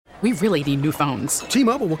We really need new phones.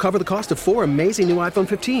 T-Mobile will cover the cost of 4 amazing new iPhone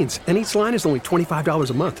 15s, and each line is only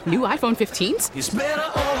 $25 a month. New iPhone 15s? It's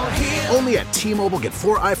better over here. Only at T-Mobile, get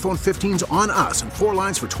 4 iPhone 15s on us and 4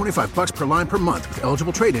 lines for $25 per line per month with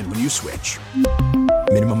eligible trade-in when you switch.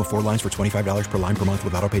 Minimum of 4 lines for $25 per line per month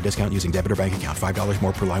with autopay discount using debit or bank account. $5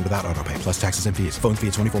 more per line without autopay, plus taxes and fees. Phone fee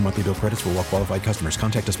at 24 monthly bill credits for well-qualified customers.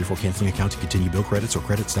 Contact us before canceling account to continue bill credits or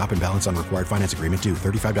credit stop and balance on required finance agreement due.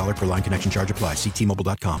 $35 per line connection charge applies. See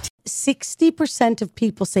T-Mobile.com. 60% of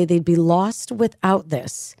people say they'd be lost without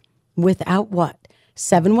this. Without what?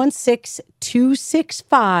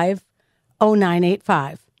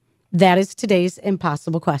 716-265-0985. That is today's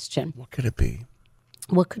impossible question. What could it be?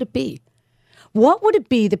 What could it be? What would it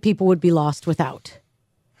be that people would be lost without?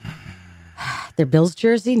 Their Bills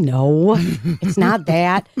jersey? No, it's not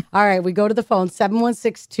that. All right, we go to the phone,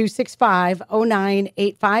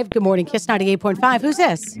 716-265-0985. Good morning, Kiss 98.5. Who's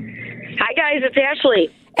this? Hi, guys. It's Ashley.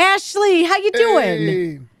 Ashley, how you doing?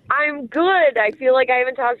 Hey. I'm good. I feel like I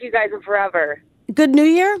haven't talked to you guys in forever. Good New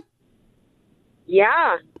Year?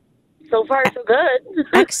 Yeah. So far, so good.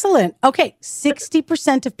 Excellent. Okay,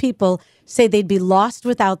 60% of people say they'd be lost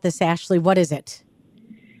without this, Ashley. What is it?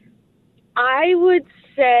 I would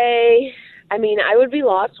say, I would be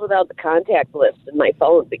lost without the contact list in my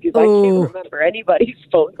phone because I can't remember anybody's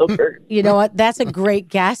phone number. You know what? That's a great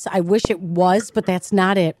guess. I wish it was, but that's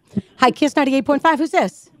not it. Hi, Kiss 98.5. Who's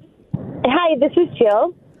this? Hi, this is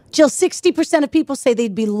Jill. Jill, 60% of people say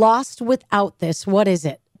they'd be lost without this. What is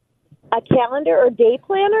it? A calendar or day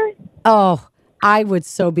planner? Oh, I would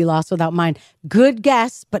so be lost without mine. Good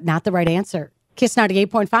guess, but not the right answer. Kiss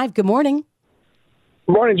 98.5. Good morning.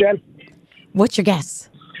 Good morning, Jen. What's your guess?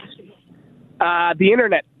 The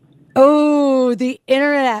internet. Oh, the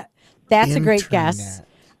internet. That's a great guess.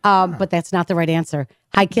 But that's not the right answer.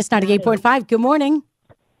 Hi, Kiss 98.5. Good morning.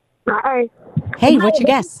 Hi. Hey, what's your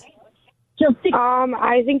guess?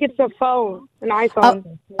 I think it's a phone, an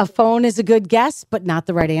iPhone. A phone is a good guess, but not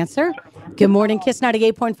the right answer. Good morning, Kiss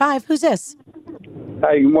 98.5. Who's this?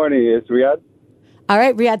 Hi, good morning. It's Riyadh. All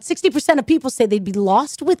right, Riyadh, 60% of people say they'd be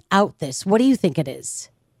lost without this. What do you think it is?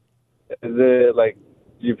 Is it like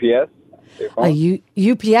UPS?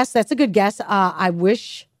 UPS, that's a good guess. I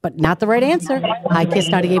wish, but not the right answer. Hi, Kiss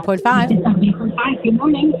 98.5. Good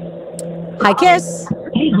morning. Hi, Kiss.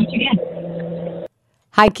 Hey, what's your guess?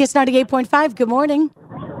 Hi, Kiss 98.5. Good morning.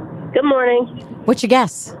 Good morning. What's your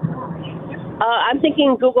guess? I'm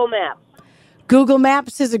thinking Google Maps. Google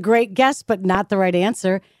Maps is a great guess, but not the right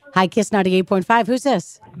answer. Hi, Kiss 98.5. Who's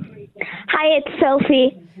this? Hi, it's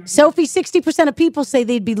Sophie. Sophie, 60% of people say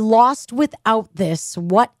they'd be lost without this.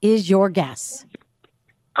 What is your guess?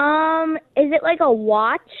 Is it like a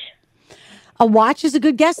watch? A watch is a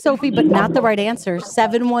good guess, Sophie, but not the right answer.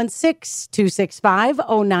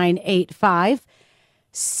 716-265-0985.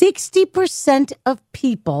 60% of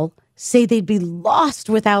people say they'd be lost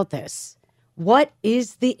without this. What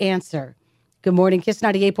is the answer? Good morning, Kiss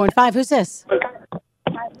 98.5. Who's this?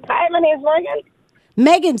 Hi, my name's Morgan.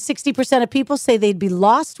 Megan, 60% of people say they'd be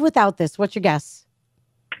lost without this. What's your guess?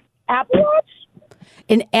 Apple Watch?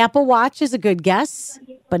 An Apple Watch is a good guess,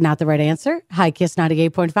 but not the right answer. Hi, Kiss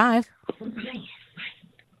 98.5.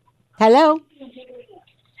 Hello?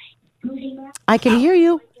 I can hear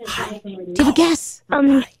you. Do you have a guess?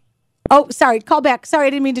 Oh, sorry. Call back. Sorry, I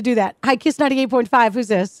didn't mean to do that. Hi, Kiss 98.5. Who's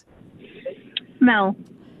this? Mel.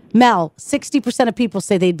 Mel, 60% of people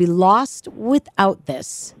say they'd be lost without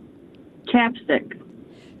this. Chapstick.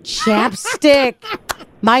 Chapstick.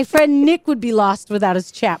 My friend Nick would be lost without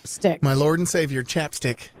his chapstick. My Lord and Savior,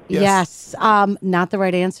 chapstick. Yes. Not the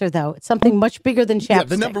right answer, though. It's something much bigger than chapstick. Yeah,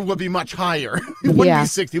 the number would be much higher. It wouldn't be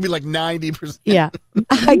 60. It would be like 90%. Yeah.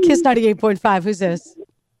 I Kiss 98.5. Who's this?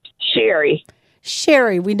 Sherry.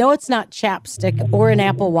 Sherry. We know it's not chapstick or an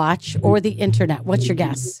Apple Watch or the internet. What's your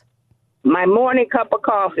guess? My morning cup of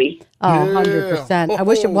coffee. Oh, 100%. I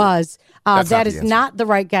wish it was. That is answer. not the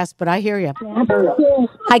right guess, but I hear you.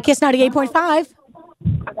 Hi, Kiss 98.5.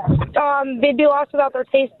 They'd be lost without their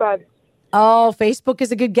taste buds. Oh, Facebook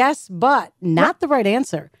is a good guess, but not the right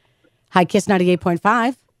answer. Hi, Kiss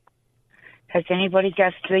 98.5. Has anybody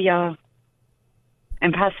guessed the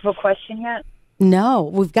impossible question yet? No,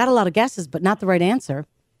 we've got a lot of guesses, but not the right answer.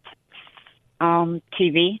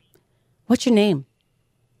 TV. What's your name?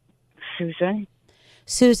 Susan.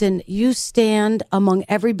 Susan, you stand among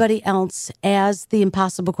everybody else as the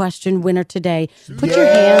impossible question winner today. Put your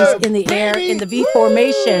hands in the air in the V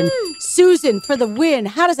formation. Susan, for the win.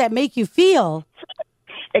 How does that make you feel?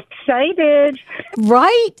 Excited.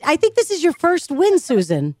 Right? I think this is your first win,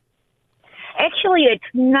 Susan. Actually, it's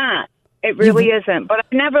not. It really isn't. But I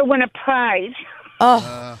never win a prize.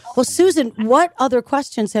 Oh, well, Susan, what other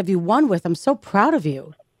questions have you won with? I'm so proud of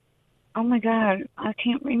you. Oh my God, I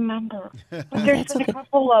can't remember. But there's That's been okay. a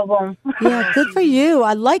couple of them. Yeah, good for you.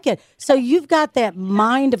 I like it. So you've got that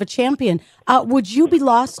mind of a champion. Would you be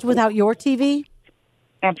lost without your TV?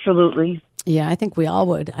 Absolutely. Yeah, I think we all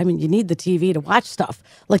would. I mean, you need the TV to watch stuff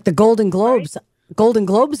like the Golden Globes. Golden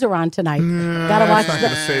Globes are on tonight. Gotta watch. That's not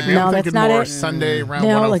gonna save me. No, I'm that's thinking not more it. Sunday around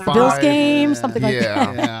No, 105. like Bills game, something like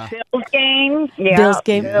that. Yeah. Bills game. Yeah. Bills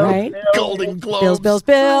game, right? Golden Globes.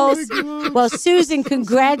 Bills. Well, Susan,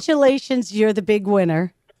 congratulations. You're the big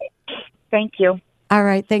winner. Thank you. All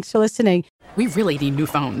right. Thanks for listening. We really need new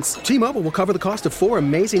phones. T-Mobile will cover the cost of 4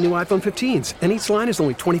 amazing new iPhone 15s, and each line is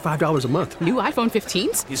only $25 a month. New iPhone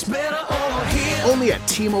 15s? Only at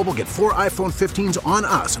T-Mobile, get 4 iPhone 15s on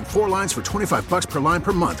us and 4 lines for $25 per line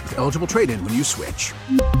per month with eligible trade-in when you switch.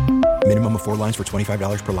 Minimum of 4 lines for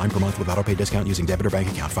 $25 per line per month with auto pay discount using debit or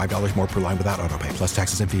bank account. $5 more per line without auto pay, plus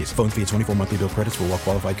taxes and fees. Phone fee at 24 monthly bill credits for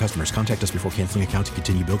well-qualified customers. Contact us before canceling account to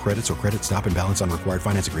continue bill credits or credit stop and balance on required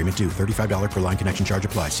finance agreement due. $35 per line connection charge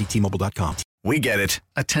applies. See T-Mobile.com. We get it.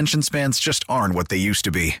 Attention spans just aren't what they used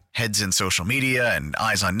to be. Heads in social media and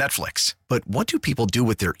eyes on Netflix. But what do people do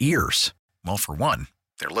with their ears? Well, for one,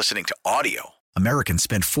 they're listening to audio. Americans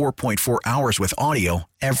spend 4.4 hours with audio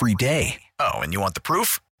every day. Oh, and you want the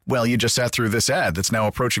proof? Well, you just sat through this ad that's now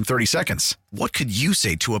approaching 30 seconds. What could you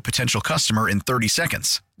say to a potential customer in 30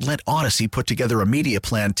 seconds? Let Odyssey put together a media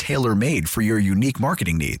plan tailor-made for your unique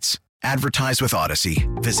marketing needs. Advertise with Odyssey.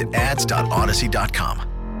 Visit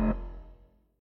ads.odyssey.com.